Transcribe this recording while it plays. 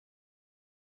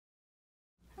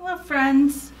up,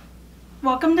 friends?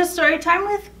 Welcome to Storytime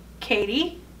with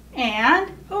Katie.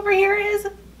 And over here is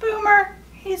Boomer.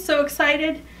 He's so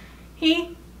excited.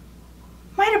 He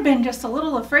might have been just a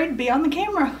little afraid to be on the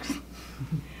camera.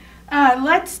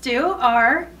 Let's do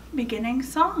our beginning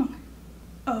song.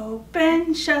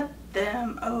 Open, shut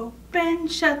them,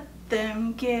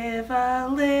 give a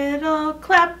little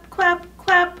clap, clap,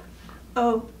 clap.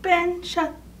 Open,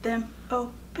 shut them,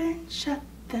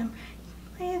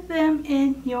 lay them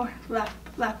in your lap,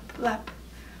 lap, lap.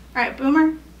 All right,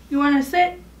 Boomer, you want to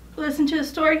sit, listen to the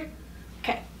story?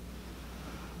 Okay.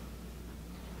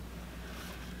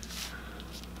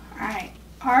 All right,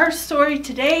 our story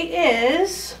today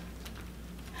is,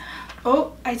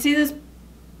 oh, I see this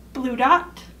blue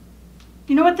dot.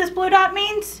 You know what this blue dot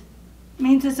means? It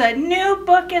means it's a new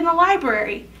book in the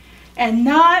library, and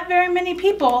not very many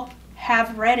people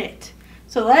have read it.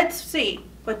 So let's see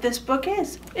what this book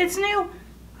is. It's new.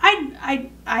 I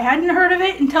hadn't heard of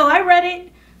it until I read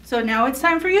it, so now it's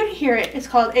time for you to hear it. It's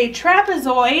called A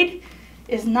Trapezoid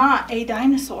is Not a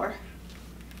Dinosaur.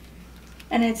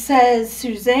 And it says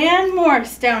Suzanne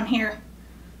Morse down here.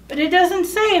 But it doesn't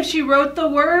say if she wrote the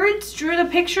words, drew the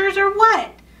pictures, or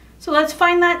what. So let's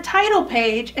find that title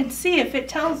page and see if it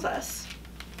tells us.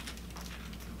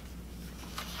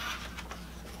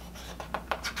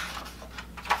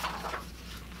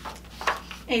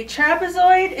 A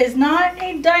Trapezoid is Not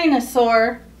a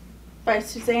Dinosaur by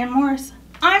Suzanne Morse.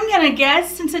 I'm going to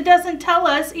guess, since it doesn't tell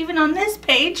us, even on this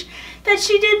page, that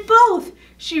she did both.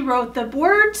 She wrote the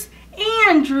words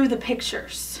and drew the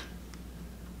pictures.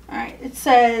 Alright, it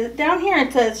says, down here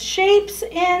it says, Shapes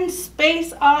in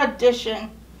Space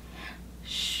Audition.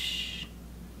 Shh.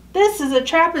 This is a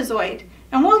trapezoid,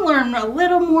 and we'll learn a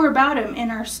little more about him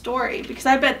in our story, because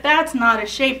I bet that's not a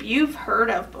shape you've heard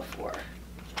of before.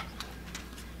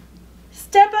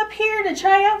 Step up here to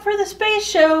try out for the space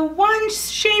show. One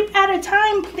shape at a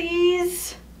time,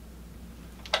 please.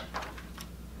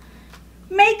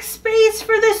 Make space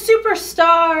for the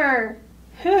superstar.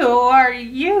 Who are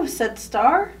you, said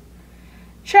Star.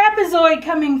 Trapezoid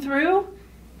coming through.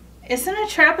 Isn't a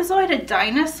trapezoid a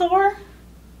dinosaur?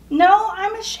 No,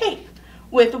 I'm a shape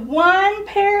with one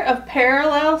pair of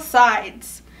parallel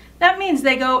sides. That means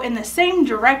they go in the same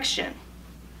direction.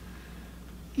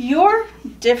 You're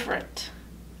different.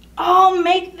 I'll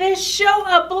make this show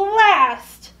a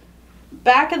blast.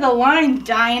 Back of the line,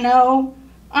 Dino.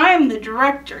 I'm the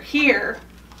director here.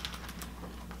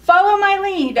 Follow my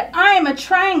lead. I'm a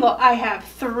triangle. I have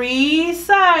 3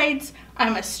 sides.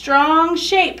 I'm a strong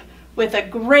shape with a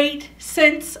great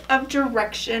sense of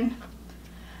direction.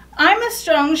 I'm a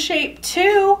strong shape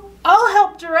too. I'll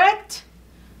help direct.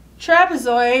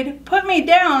 Trapezoid, put me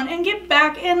down and get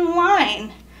back in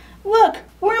line. Look,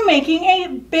 we're making a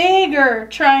bigger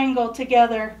triangle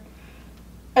together.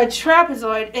 A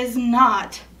trapezoid is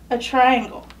not a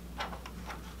triangle.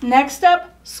 Next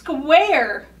up,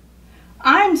 square.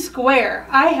 I'm square.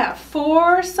 I have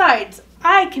 4 sides.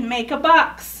 I can make a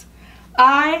box.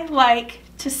 I like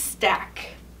to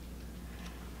stack.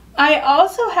 I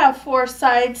also have 4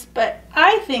 sides, but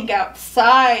I think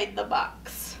outside the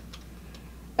box.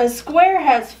 A square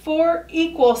has 4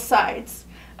 equal sides.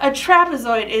 A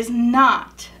trapezoid is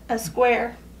not a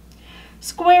square.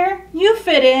 Square, you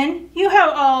fit in. You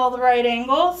have all the right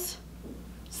angles.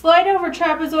 Slide over,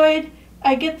 trapezoid.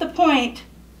 I get the point.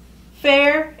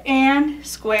 Fair and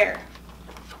square.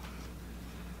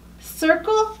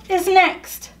 Circle is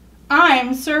next.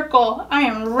 I'm circle. I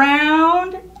am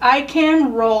round. I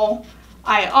can roll.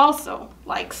 I also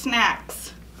like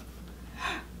snacks.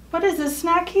 What is this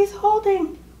snack he's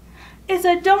holding? It's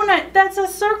a donut that's a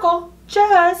circle,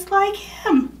 just like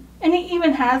him. And he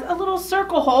even has a little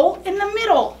circle hole in the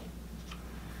middle.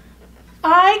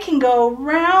 I can go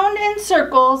round in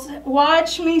circles.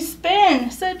 Watch me spin,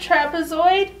 said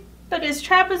Trapezoid. But is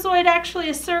trapezoid actually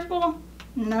a circle?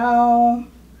 No.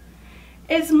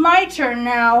 It's my turn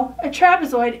now. A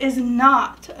trapezoid is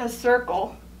not a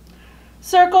circle.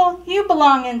 Circle, you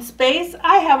belong in space.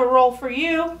 I have a role for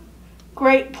you.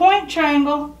 Great point,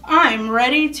 triangle. I'm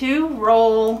ready to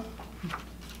roll.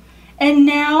 And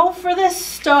now for the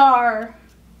star.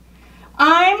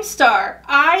 I'm star.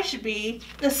 I should be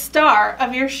the star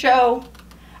of your show.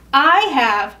 I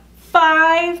have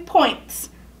 5 points.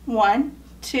 1,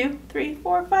 2, 3,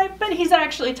 4, 5. But he's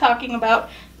actually talking about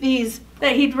these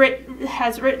that he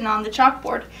has written on the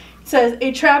chalkboard. It says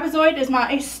a trapezoid is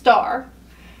not a star.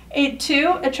 2,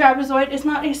 a trapezoid is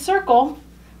not a circle.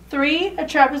 3, a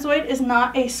trapezoid is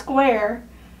not a square.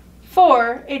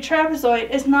 4, a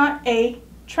trapezoid is not a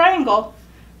triangle.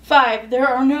 5, there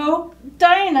are no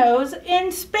dinos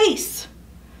in space.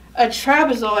 A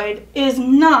trapezoid is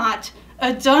not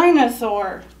a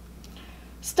dinosaur.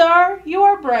 Star, you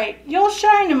are bright. You'll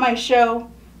shine in my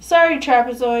show. Sorry,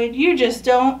 Trapezoid, you just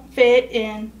don't fit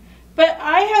in. But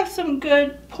I have some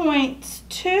good points,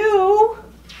 too.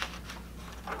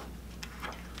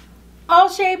 I'll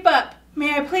shape up.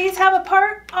 May I please have a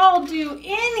part? I'll do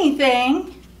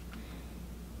anything.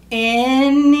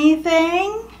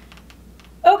 Anything?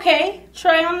 Okay,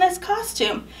 try on this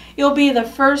costume. You'll be the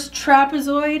first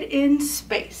trapezoid in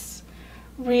space.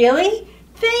 Really?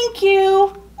 Thank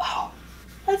you. Oh,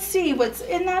 let's see what's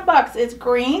in that box. It's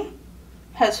green,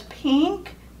 has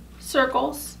pink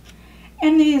circles,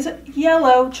 and these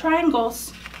yellow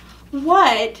triangles.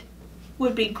 What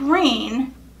would be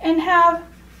green and have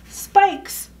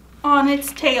spikes on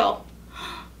its tail?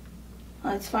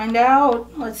 Let's find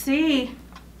out. Let's see.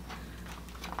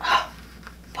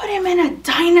 Put him in a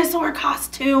dinosaur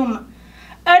costume.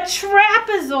 A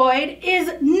trapezoid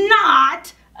is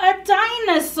not a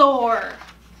dinosaur.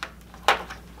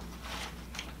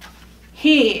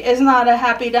 He is not a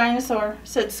happy dinosaur,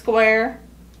 said Square.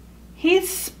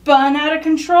 He's spun out of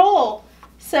control,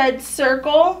 said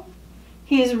Circle.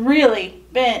 He's really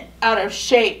bent out of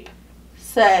shape,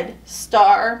 said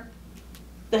Star.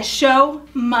 The show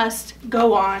must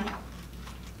go on.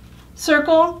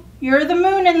 Circle, you're the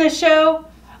moon in the show.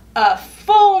 A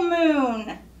full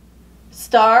moon.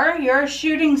 Star, you're a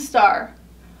shooting star.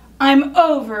 I'm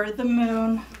over the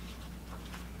moon.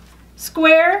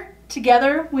 Square,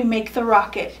 together we make the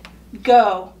rocket.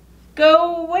 Go.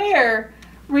 Go where?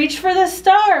 Reach for the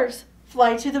stars.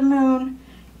 Fly to the moon.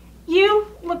 You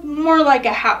look more like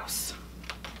a house.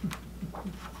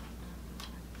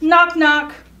 Knock,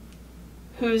 knock.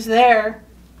 Who's there?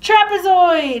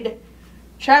 Trapezoid.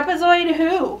 Trapezoid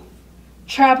who?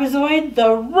 Trapezoid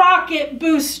the rocket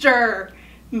booster.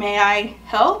 May I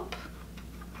help?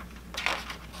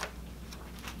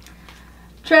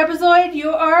 Trapezoid,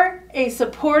 you are a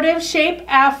supportive shape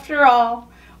after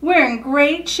all. We're in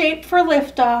great shape for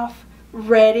liftoff.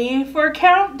 Ready for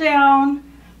countdown.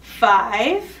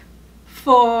 5,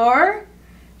 4,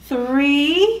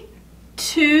 3,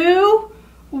 2,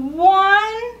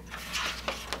 1.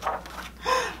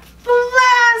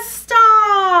 Blast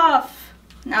off!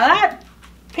 Now that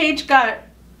page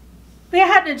we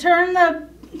had to turn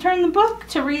the book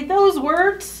to read those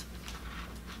words.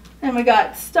 And we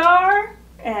got star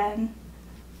and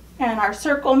our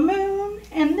circle moon,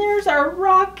 and there's our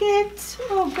rocket.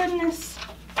 Oh goodness.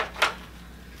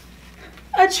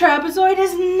 A trapezoid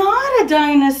is not a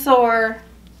dinosaur.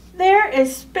 There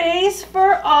is space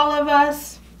for all of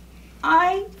us.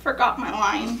 I forgot my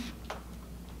line.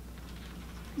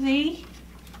 The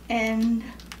end.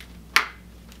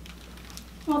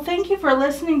 Well, thank you for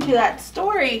listening to that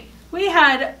story. We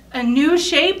had a new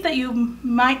shape that you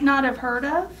might not have heard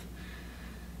of.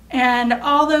 And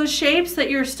all those shapes that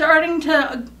you're starting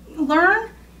to learn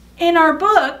in our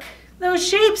book, those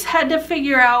shapes had to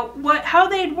figure out how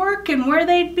they'd work and where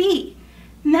they'd be.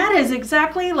 And that is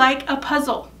exactly like a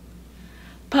puzzle.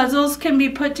 Puzzles can be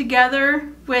put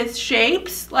together with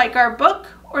shapes like our book,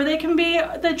 or they can be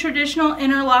the traditional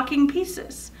interlocking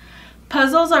pieces.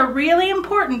 Puzzles are really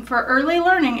important for early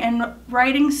learning and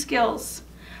writing skills.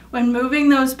 When moving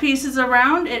those pieces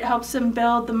around, it helps them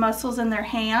build the muscles in their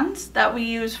hands that we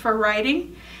use for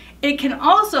writing. It can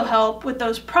also help with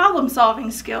those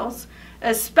problem-solving skills,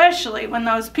 especially when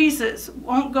those pieces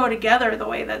won't go together the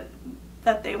way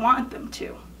that they want them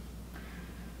to.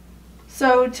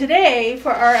 So today,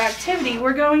 for our activity,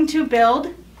 we're going to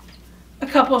build a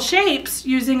couple shapes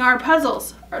using our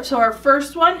puzzles. So our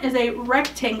first one is a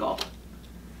rectangle.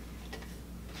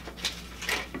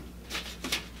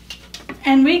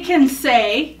 And we can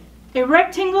say a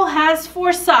rectangle has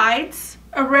 4 sides.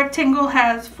 A rectangle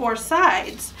has 4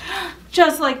 sides,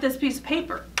 just like this piece of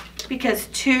paper, because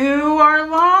 2 are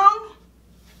long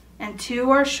and 2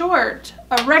 are short.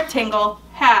 A rectangle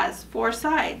has 4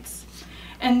 sides.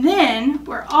 And then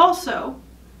we're also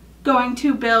going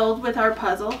to build with our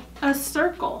puzzle a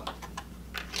circle.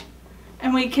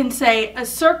 And we can say a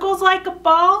circle's like a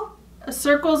ball, a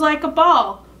circle's like a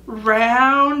ball.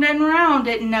 Round and round,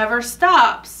 it never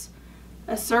stops.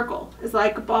 A circle is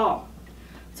like a ball.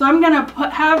 So I'm going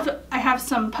to I have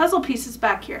some puzzle pieces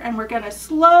back here, and we're going to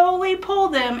slowly pull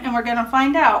them, and we're going to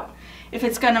find out if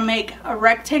it's going to make a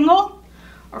rectangle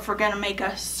or if we're going to make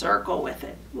a circle with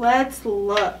it. Let's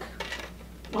look.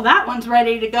 Well, that one's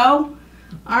ready to go.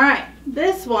 All right,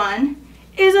 this one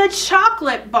is a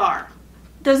chocolate bar.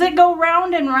 Does it go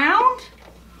round and round?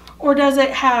 Or does it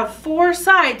have 4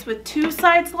 sides with 2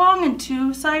 sides long and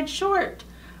 2 sides short?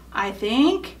 I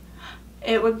think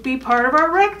it would be part of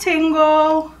our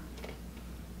rectangle.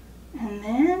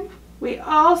 We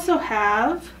also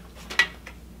have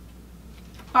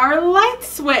our light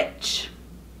switch.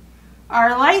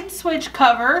 Our light switch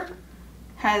cover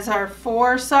has our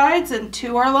 4 sides, and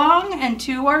 2 are long and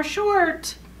 2 are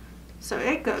short. So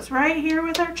it goes right here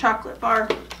with our chocolate bar.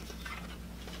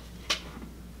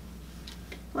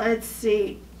 Let's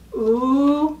see.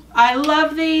 Ooh, I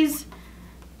love these.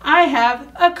 I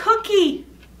have a cookie.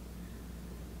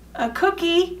 A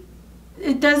cookie,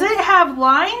 does it have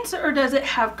lines or does it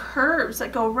have curves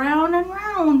that go round and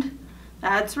round?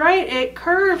 That's right, it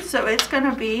curves, so it's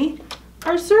gonna be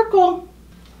our circle.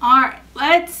 All right,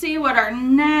 let's see what our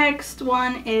next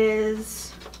one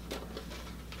is.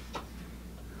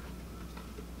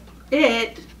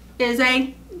 It is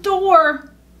a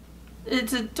door.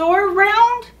 It's a door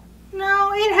round?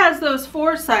 No, it has those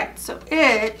 4 sides, so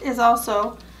it is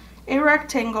also a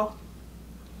rectangle.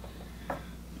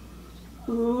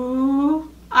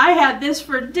 Ooh, I had this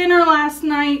for dinner last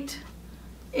night.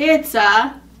 It's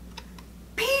a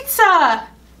pizza.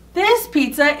 This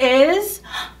pizza is,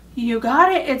 you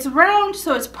got it, it's round,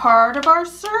 so it's part of our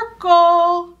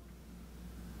circle.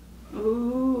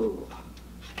 Ooh,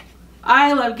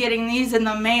 I love getting these in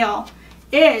the mail.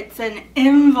 It's an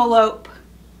envelope.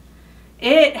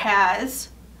 It has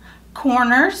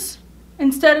corners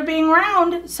instead of being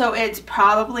round, so it's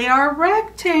probably our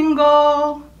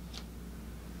rectangle.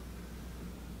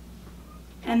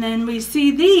 And then we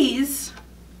see these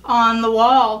on the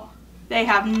wall. They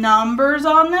have numbers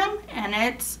on them, and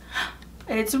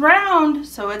it's round,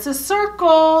 so it's a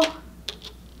circle.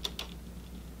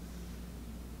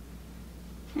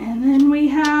 And then we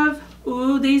have,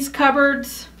 ooh, these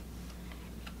cupboards.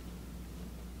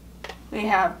 We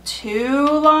have 2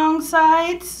 long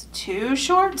sides, 2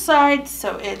 short sides,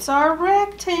 so it's our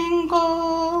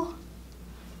rectangle.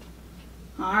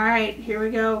 All right, here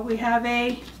we go. We have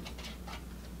a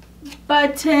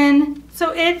button,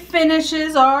 so it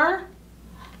finishes our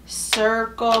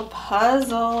circle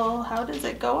puzzle. How does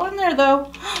it go on there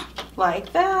though?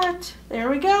 Like that. There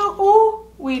we go. Ooh,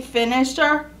 we finished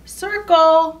our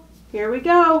circle. Here we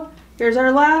go. Here's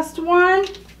our last one.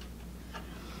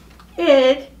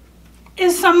 It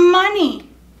is some money.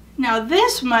 Now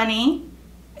this money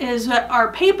is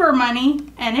our paper money,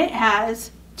 and it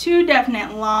has 2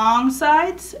 definite long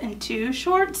sides and 2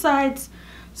 short sides.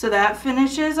 So that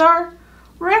finishes our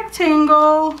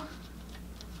rectangle,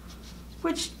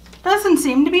 which doesn't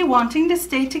seem to be wanting to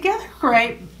stay together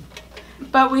right.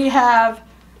 But we have,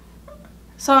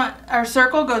 so our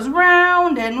circle goes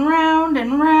round and round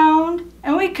and round,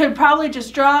 and we could probably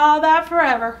just draw that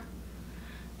forever.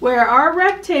 Where our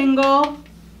rectangle,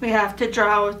 we have to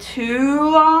draw 2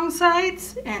 long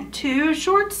sides and 2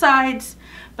 short sides,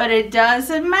 but it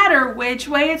doesn't matter which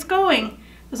way it's going.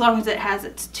 As long as it has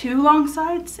its 2 long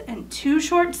sides and 2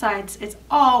 short sides, it's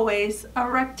always a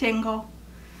rectangle.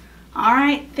 All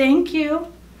right, thank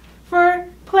you for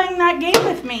playing that game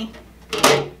with me.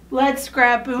 Let's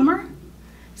grab Boomer,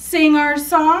 sing our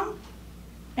song,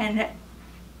 and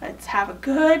let's have a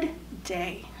good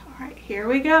day. All right, here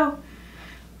we go.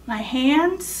 My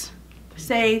hands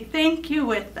say thank you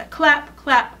with the clap,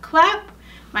 clap, clap.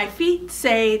 My feet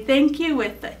say thank you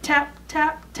with the tap,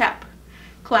 tap, tap.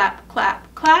 Clap,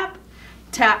 clap, clap.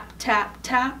 Tap, tap,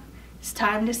 tap. It's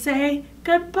time to say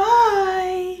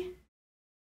goodbye.